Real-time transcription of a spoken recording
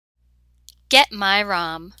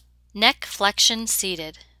GetMyROM, neck flexion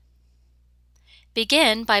seated.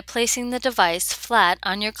 Begin by placing the device flat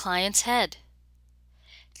on your client's head.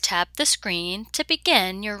 Tap the screen to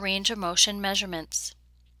begin your range of motion measurements.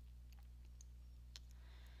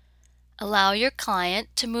 Allow your client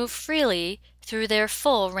to move freely through their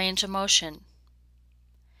full range of motion.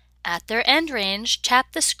 At their end range, tap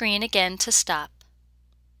the screen again to stop.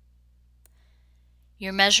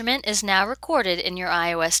 Your measurement is now recorded in your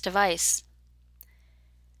iOS device.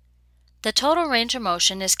 The total range of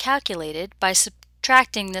motion is calculated by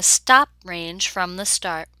subtracting the stop range from the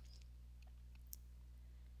start.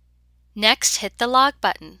 Next, hit the log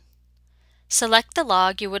button. Select the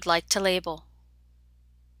log you would like to label.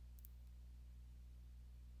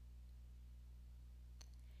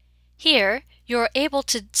 Here, you are able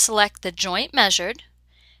to select the joint measured,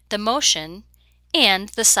 the motion, and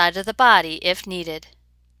the side of the body if needed.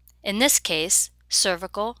 In this case,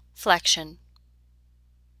 cervical flexion.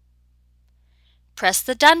 Press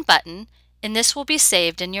the Done button and this will be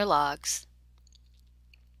saved in your logs.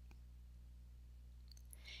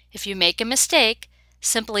 If you make a mistake,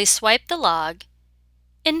 simply swipe the log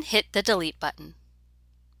and hit the Delete button.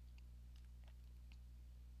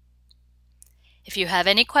 If you have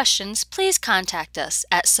any questions, please contact us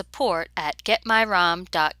at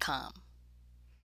support@getmyrom.com.